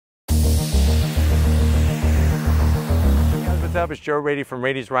what's up? It's Joe Rady from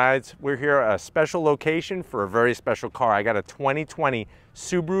Rady's Rides. We're here at a special location for a very special car. I got a 2020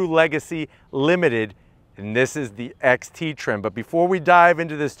 Subaru Legacy Limited, and this is the XT trim. But before we dive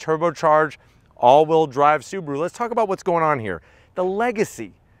into this turbocharged all-wheel drive Subaru, let's talk about what's going on here. The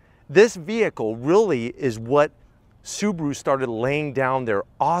Legacy. This vehicle really is what Subaru started laying down their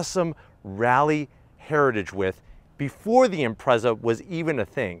awesome rally heritage with before the Impreza was even a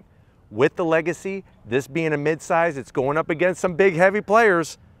thing. With the Legacy, this being a midsize, it's going up against some big heavy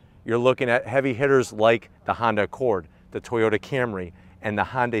players. You're looking at heavy hitters like the Honda Accord, the Toyota Camry, and the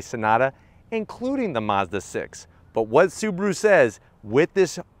Hyundai Sonata, including the Mazda 6. But what Subaru says, with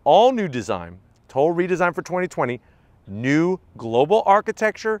this all-new design, total redesign for 2020, new global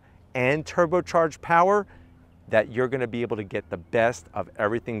architecture and turbocharged power, that you're gonna be able to get the best of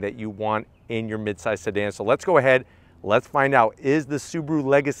everything that you want in your midsize sedan. So let's go ahead. Let's find out, is the Subaru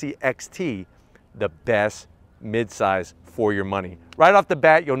Legacy XT the best midsize for your money? Right off the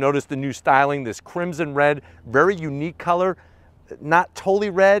bat, you'll notice the new styling, this crimson red, very unique color, not totally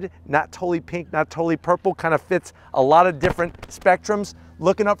red, not totally pink, not totally purple, kind of fits a lot of different spectrums.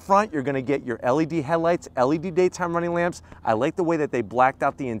 Looking up front, you're gonna get your LED headlights, LED daytime running lamps. I like the way that they blacked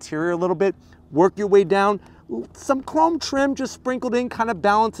out the interior a little bit. Work your way down, some chrome trim just sprinkled in, kind of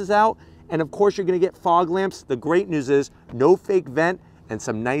balances out. And of course, you're gonna get fog lamps. The great news is no fake vent and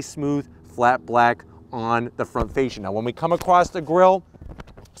some nice, smooth, flat black on the front fascia. Now, when we come across the grille,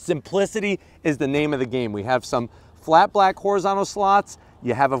 simplicity is the name of the game. We have some flat black horizontal slots.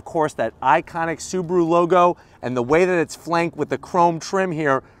 You have, of course, that iconic Subaru logo, and the way that it's flanked with the chrome trim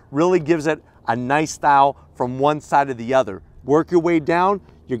here really gives it a nice style from one side to the other. Work your way down,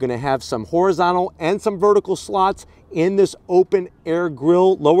 you're gonna have some horizontal and some vertical slots in this open air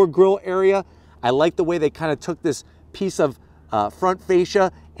grille, lower grille area. I like the way they kind of took this piece of front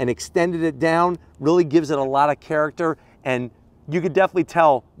fascia and extended it down, really gives it a lot of character, and you could definitely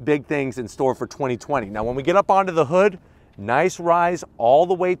tell big things in store for 2020. Now, when we get up onto the hood, nice rise all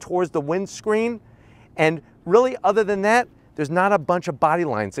the way towards the windscreen, and really other than that, there's not a bunch of body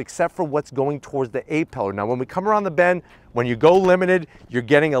lines except for what's going towards the A-pillar. Now, when we come around the bend, when you go limited, you're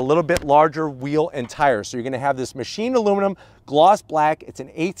getting a little bit larger wheel and tire. So you're gonna have this machined aluminum, gloss black. It's an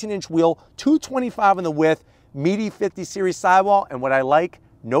 18-inch wheel, 225 in the width, meaty 50 series sidewall. And what I like,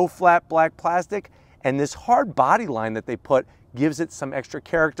 no flat black plastic. And this hard body line that they put gives it some extra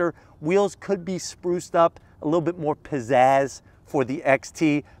character. Wheels could be spruced up, a little bit more pizzazz for the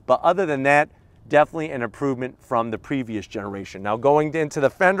XT. But other than that, definitely an improvement from the previous generation. Now, going into the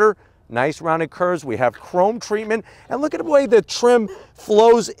fender, nice rounded curves. We have chrome treatment, and look at the way the trim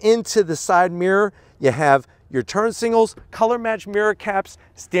flows into the side mirror. You have your turn signals, color match mirror caps,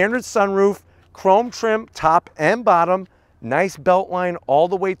 standard sunroof, chrome trim top and bottom, nice belt line all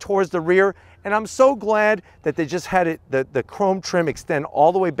the way towards the rear. And I'm so glad that they just had it, the chrome trim extend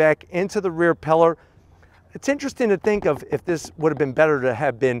all the way back into the rear pillar. It's interesting to think of if this would have been better to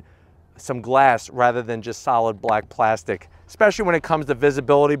have been some glass rather than just solid black plastic, especially when it comes to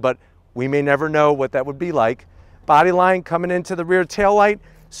visibility, but we may never know what that would be like. Body line coming into the rear taillight,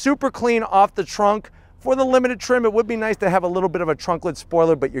 super clean off the trunk. For the limited trim, it would be nice to have a little bit of a trunklet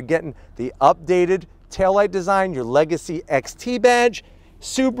spoiler, but you're getting the updated taillight design, your Legacy XT badge,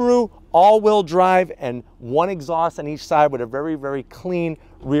 Subaru all-wheel drive, and one exhaust on each side with a very, very clean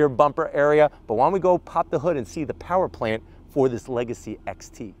rear bumper area. But why don't we go pop the hood and see the power plant for this Legacy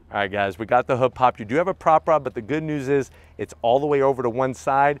XT. All right, guys, we got the hood popped. You do have a prop rod, but the good news is it's all the way over to one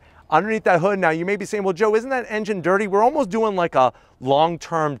side. Underneath that hood, now you may be saying, well, Joe, isn't that engine dirty? We're almost doing like a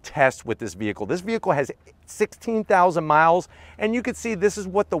long-term test with this vehicle. This vehicle has 16,000 miles, and you can see this is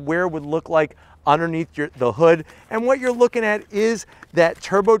what the wear would look like underneath the hood. And what you're looking at is that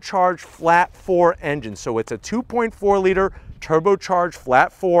turbocharged flat 4 engine. So it's a 2.4 liter turbocharged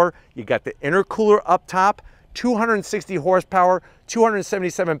flat 4. You got the intercooler up top, 260 horsepower,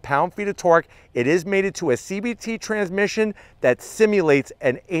 277 pound-feet of torque. It is mated to a CVT transmission that simulates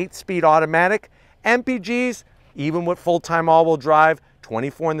an 8-speed automatic. MPGs, even with full-time all-wheel drive,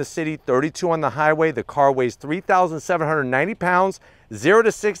 24 in the city, 32 on the highway. The car weighs 3,790 pounds, 0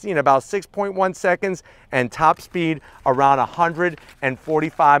 to 60 in about 6.1 seconds, and top speed around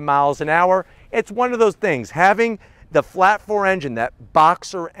 145 miles an hour. It's one of those things. Having the flat 4 engine, that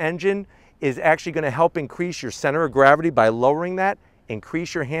boxer engine, is actually going to help increase your center of gravity by lowering that,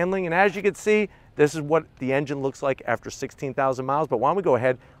 increase your handling. And as you can see, this is what the engine looks like after 16,000 miles. But why don't we go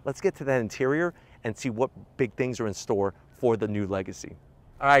ahead, let's get to that interior and see what big things are in store for the new Legacy.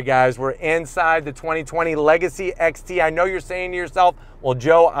 All right, guys, we're inside the 2020 Legacy XT. I know you're saying to yourself, well,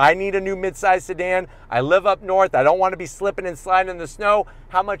 Joe, I need a new midsize sedan. I live up north. I don't want to be slipping and sliding in the snow.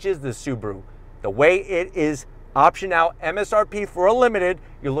 How much is this Subaru? The way it is Option now, MSRP for a limited,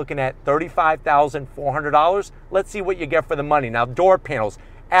 you're looking at $35,400. Let's see what you get for the money. Now, door panels.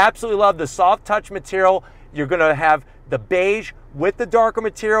 Absolutely love the soft touch material. You're gonna have the beige with the darker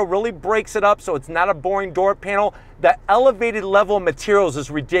material, really breaks it up so it's not a boring door panel. The elevated level of materials is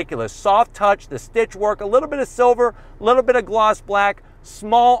ridiculous. Soft touch, the stitch work, a little bit of silver, a little bit of gloss black,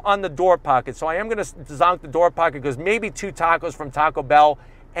 small on the door pocket. So I am gonna zonk the door pocket because maybe 2 tacos from Taco Bell,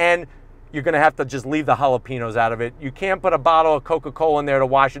 and you're gonna have to just leave the jalapenos out of it. You can't put a bottle of Coca-Cola in there to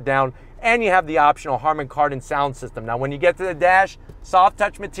wash it down, and you have the optional Harman Kardon sound system. Now, when you get to the dash, soft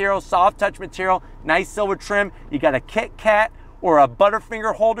touch material, nice silver trim. You got a Kit Kat or a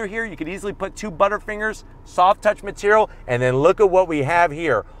Butterfinger holder here. You could easily put 2 Butterfingers, soft touch material, and then look at what we have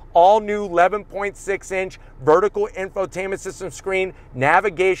here. All new 11.6-inch vertical infotainment system screen,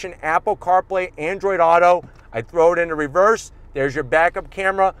 navigation, Apple CarPlay, Android Auto. I throw it into reverse. There's your backup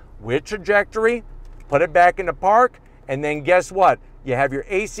camera with trajectory. Put it back into park, and then guess what? You have your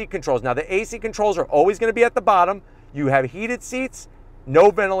AC controls. Now, the AC controls are always going to be at the bottom. You have heated seats,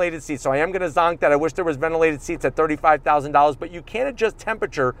 no ventilated seats. So I am going to zonk that. I wish there was ventilated seats at $35,000, but you can adjust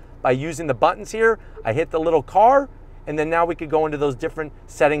temperature by using the buttons here. I hit the little car, and then now we could go into those different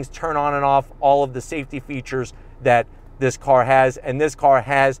settings, turn on and off all of the safety features that this car has, and this car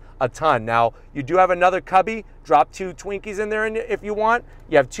has a ton. Now, you do have another cubby. Drop 2 Twinkies in there if you want.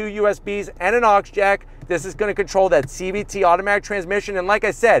 You have 2 USBs and an aux jack. This is going to control that CVT automatic transmission, and like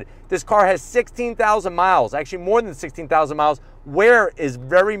I said, this car has 16,000 miles, actually more than 16,000 miles. Wear is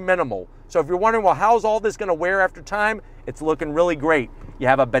very minimal. So if you're wondering, well, how's all this going to wear after time? It's looking really great. You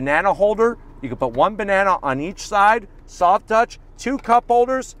have a banana holder. You can put 1 banana on each side. Soft touch, 2 cup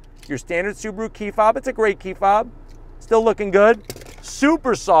holders. Your standard Subaru key fob. It's a great key fob. Still looking good.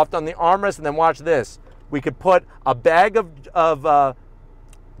 Super soft on the armrest, and then watch this. We could put a bag of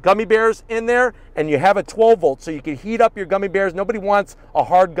gummy bears in there, and you have a 12 volt, so you can heat up your gummy bears. Nobody wants a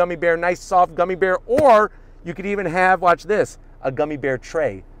hard gummy bear, nice soft gummy bear, or you could even have, watch this, a gummy bear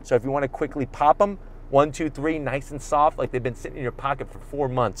tray. So if you want to quickly pop them, 1, 2, 3, nice and soft, like they've been sitting in your pocket for 4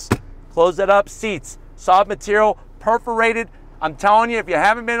 months. Close that up, seats, soft material, perforated. I'm telling you, if you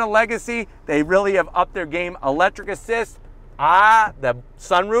haven't been a Legacy, they really have upped their game. Electric assist, the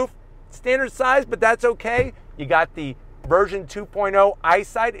sunroof, standard size, but that's okay. You got the version 2.0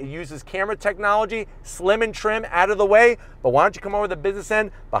 eyesight. It uses camera technology, slim and trim, out of the way. But why don't you come over to the business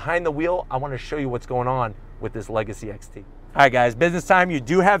end, behind the wheel? I want to show you what's going on with this Legacy XT. All right, guys, business time. You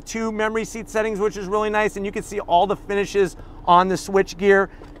do have 2 memory seat settings, which is really nice, and you can see all the finishes on the switch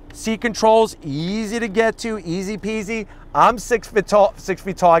gear. Seat controls, easy to get to, easy peasy. I'm 6 feet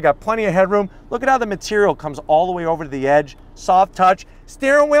tall. I got plenty of headroom. Look at how the material comes all the way over to the edge. Soft touch.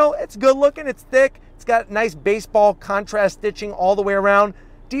 Steering wheel, it's good looking, it's thick. It's got nice baseball contrast stitching all the way around.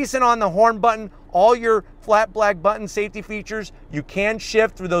 Decent on the horn button. All your flat black button safety features. You can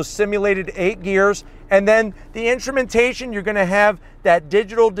shift through those simulated 8 gears. And then the instrumentation, you're gonna have that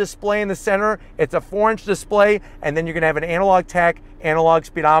digital display in the center. It's a 4-inch display, and then you're gonna have an analog tach, analog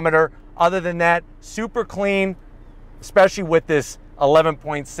speedometer. Other than that, super clean, especially with this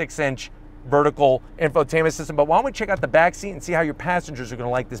 11.6-inch vertical infotainment system. But why don't we check out the back seat and see how your passengers are gonna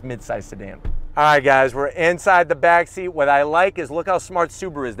like this mid-size sedan. All right, guys, we're inside the back seat. What I like is look how smart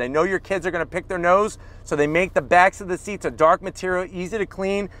Subaru is. They know your kids are gonna pick their nose, so they make the backs of the seats a dark material, easy to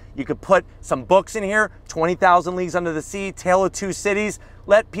clean. You could put some books in here, 20,000 Leagues Under the Sea, Tale of Two Cities.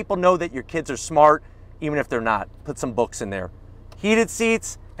 Let people know that your kids are smart, even if they're not. Put some books in there. Heated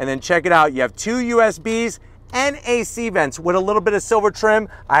seats, and then check it out. You have 2 USBs and AC vents with a little bit of silver trim.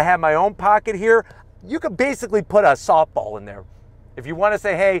 I have my own pocket here. You could basically put a softball in there. If you want to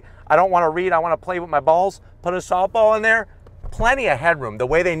say, hey, I don't want to read, I want to play with my balls, put a softball in there. Plenty of headroom. The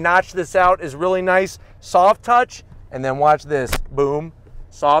way they notch this out is really nice. Soft touch, and then watch this, boom.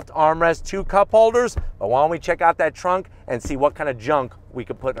 Soft armrest, 2 cup holders. But why don't we check out that trunk and see what kind of junk we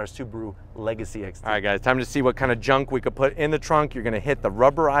could put in our Subaru Legacy XT. All right, guys, time to see what kind of junk we could put in the trunk. You're gonna hit the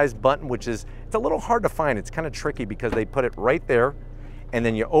rubberized button, which is, it's a little hard to find. It's kind of tricky because they put it right there, and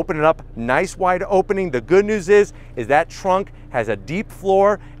then you open it up, nice wide opening. The good news is that trunk has a deep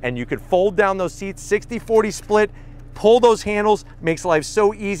floor, and you could fold down those seats, 60-40 split, pull those handles, makes life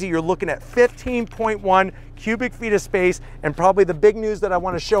so easy. You're looking at 15.1 cubic feet of space, and probably the big news that I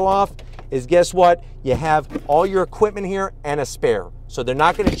want to show off is, guess what? You have all your equipment here and a spare. So they're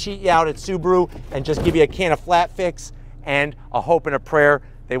not gonna cheat you out at Subaru and just give you a can of Flat Fix and a hope and a prayer.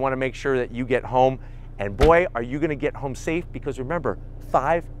 They wanna make sure that you get home, and boy, are you gonna get home safe, because remember,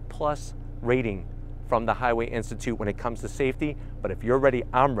 5+ rating from the Highway Institute when it comes to safety. But if you're ready,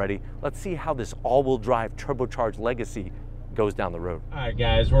 I'm ready. Let's see how this all-wheel drive turbocharged Legacy goes down the road. All right,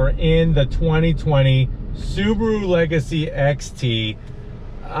 guys, we're in the 2020 Subaru Legacy XT.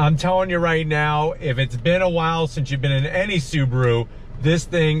 I'm telling you right now, if it's been a while since you've been in any Subaru, this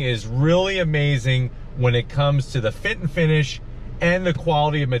thing is really amazing when it comes to the fit and finish and the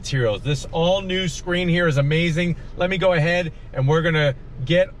quality of materials. This all new screen here is amazing. Let me go ahead and we're gonna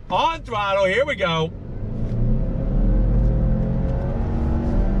get on throttle. Here we go.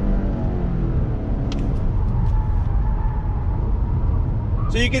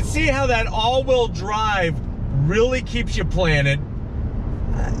 So you can see how that all-wheel drive really keeps you planted.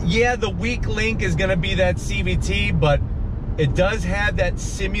 Yeah, the weak link is gonna be that CVT, but it does have that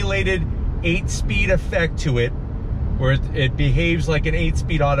simulated 8-speed effect to it, where it behaves like an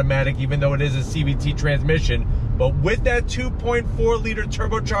 8-speed automatic, even though it is a CVT transmission. But with that 2.4-liter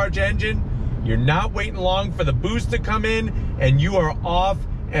turbocharged engine, you're not waiting long for the boost to come in, and you are off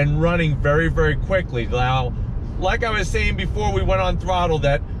and running very, very quickly. Now, like I was saying before we went on throttle,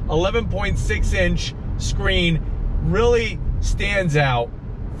 that 11.6-inch screen really stands out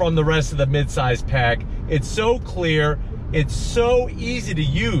from the rest of the midsize pack. It's so clear, it's so easy to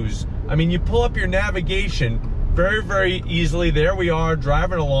use. I mean, you pull up your navigation very, very easily. There we are,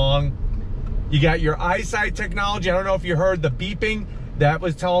 driving along. You got your eyesight technology. I don't know if you heard the beeping. That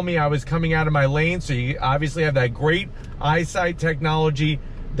was telling me I was coming out of my lane. So you obviously have that great eyesight technology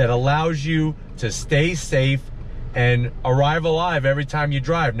that allows you to stay safe and arrive alive every time you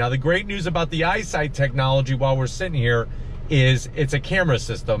drive. Now, the great news about the eyesight technology while we're sitting here is it's a camera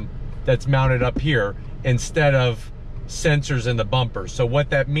system that's mounted up here instead of sensors in the bumper. So what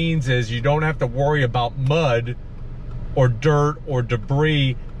that means is you don't have to worry about mud or dirt or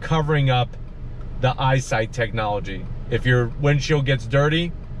debris covering up the eyesight technology. If your windshield gets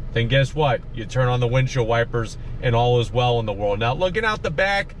dirty, then guess what? You turn on the windshield wipers and all is well in the world. Now, looking out the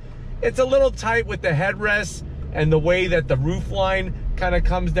back, it's a little tight with the headrests and the way that the roof line kind of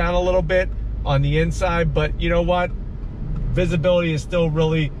comes down a little bit on the inside, but you know what? Visibility is still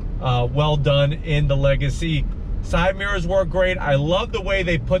really well done in the Legacy. Side mirrors work great. I love the way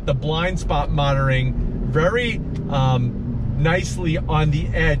they put the blind spot monitoring very nicely on the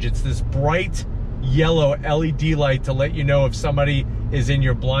edge. It's this bright yellow LED light to let you know if somebody is in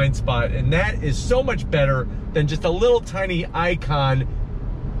your blind spot, and that is so much better than just a little tiny icon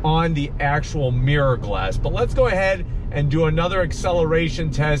on the actual mirror glass. But let's go ahead and do another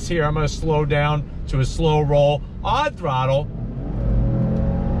acceleration test here. I'm going to slow down to a slow roll on throttle.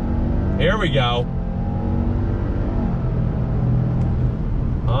 Here we go.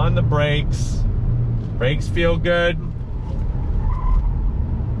 On the brakes. Brakes feel good.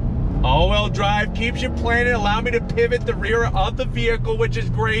 All-wheel drive keeps you planted. Allow me to pivot the rear of the vehicle, which is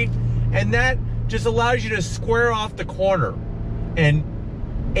great. And that just allows you to square off the corner and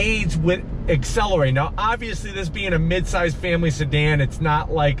aids with accelerating. Now, obviously, this being a mid-size family sedan, it's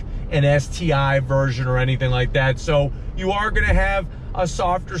not like an STI version or anything like that. So you are going to have a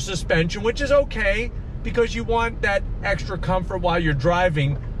softer suspension, which is okay because you want that extra comfort while you're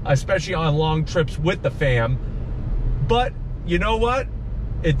driving, especially on long trips with the fam. But you know what?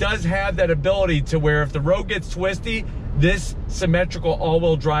 It does have that ability to where if the road gets twisty, this symmetrical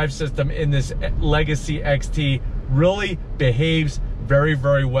all-wheel drive system in this Legacy XT really behaves very,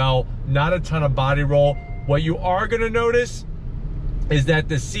 very well. Not a ton of body roll. What you are going to notice is that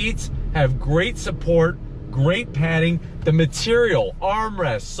the seats have great support, great padding. The material,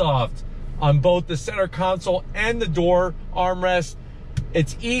 armrest, soft on both the center console and the door armrest.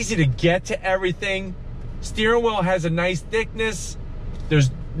 It's easy to get to everything. Steering wheel has a nice thickness.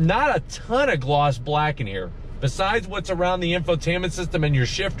 There's not a ton of gloss black in here, besides what's around the infotainment system and your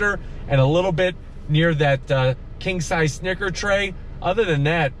shifter and a little bit near that king-size Snicker tray. Other than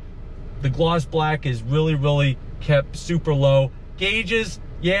that, the gloss black is really, really kept super low. Gauges,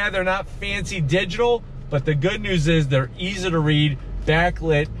 yeah, they're not fancy digital, but the good news is they're easy to read,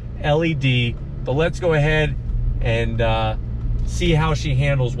 backlit LED. But let's go ahead and see how she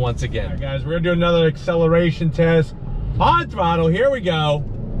handles once again. All right, guys, we're gonna do another acceleration test on throttle. Here we go.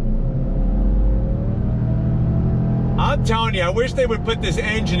 I'm telling you, I wish they would put this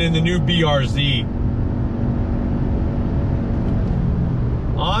engine in the new BRZ.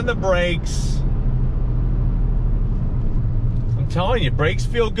 On the brakes. I'm telling you, brakes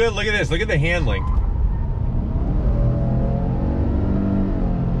feel good. Look at this. Look at the handling.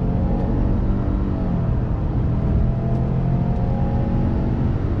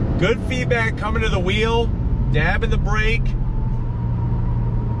 Good feedback coming to the wheel. Dabbing the brake.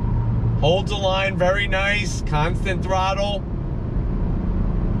 Holds the line very nice. Constant throttle.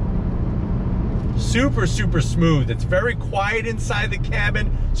 Super, super smooth. It's very quiet inside the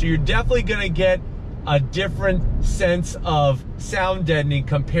cabin, so you're definitely going to get a different sense of sound deadening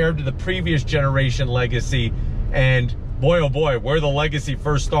compared to the previous generation Legacy. And boy, oh boy, where the Legacy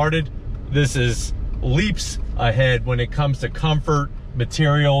first started, this is leaps ahead when it comes to comfort,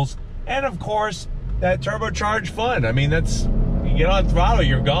 materials, and of course, that turbocharged fun. I mean, that's, you get on throttle,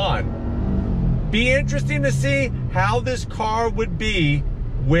 you're gone. Be interesting to see how this car would be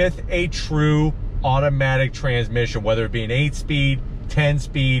with a true automatic transmission, whether it be an 8-speed,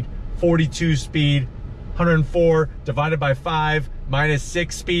 10-speed, 42-speed, 104 divided by 5 minus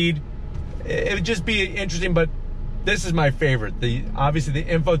 6 speed. It would just be interesting, but this is my favorite. Obviously the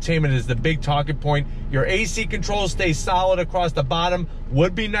infotainment is the big talking point. Your AC controls stay solid across the bottom.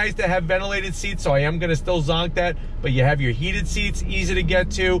 Would be nice to have ventilated seats, so I am gonna still zonk that, but you have your heated seats, easy to get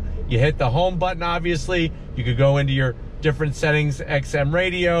to. You hit the home button, obviously. You could go into your different settings, XM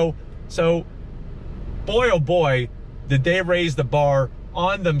radio. So, boy, oh boy, did they raise the bar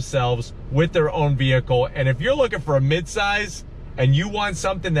on themselves with their own vehicle. And if you're looking for a midsize and you want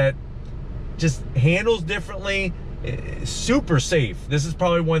something that just handles differently, super safe. This is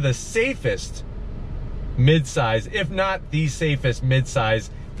probably one of the safest midsize, if not the safest midsize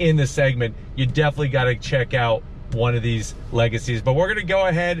in the segment. You definitely got to check out one of these Legacies. But we're going to go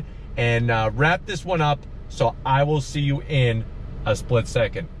ahead and wrap this one up. So I will see you in a split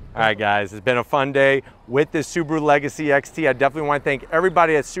second. All right, guys, it's been a fun day with this Subaru Legacy XT. I definitely want to thank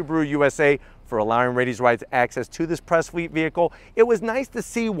everybody at Subaru USA for allowing Ladies Rides access to this press fleet vehicle. It was nice to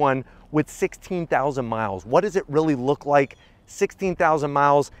see one with 16,000 miles. What does it really look like? 16,000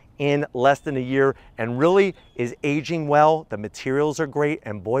 miles in less than a year, and really is aging well. The materials are great,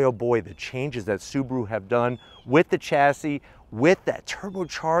 and boy, oh boy, the changes that Subaru have done with the chassis, with that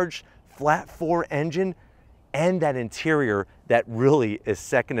turbocharged flat 4 engine, and that interior that really is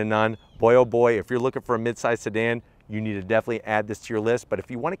second to none. Boy, oh boy, if you're looking for a midsize sedan, you need to definitely add this to your list. But if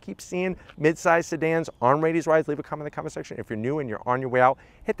you want to keep seeing midsize sedans on Ladies Rides, leave a comment in the comment section. If you're new and you're on your way out,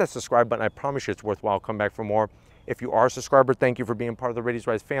 hit that subscribe button. I promise you it's worthwhile. Come back for more. If you are a subscriber, thank you for being part of the Ladies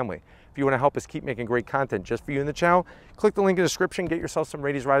Rides family. If you want to help us keep making great content just for you in the channel, click the link in the description, get yourself some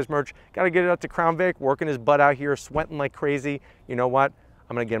Ladies Rides merch. Got to get it out to Crown Vic, working his butt out here, sweating like crazy. You know what?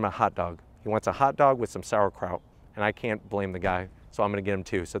 I'm going to get him a hot dog. He wants a hot dog with some sauerkraut, and I can't blame the guy, so I'm going to get him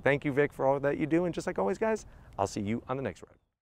too. So thank you, Vic, for all that you do. And just like always, guys, I'll see you on the next ride.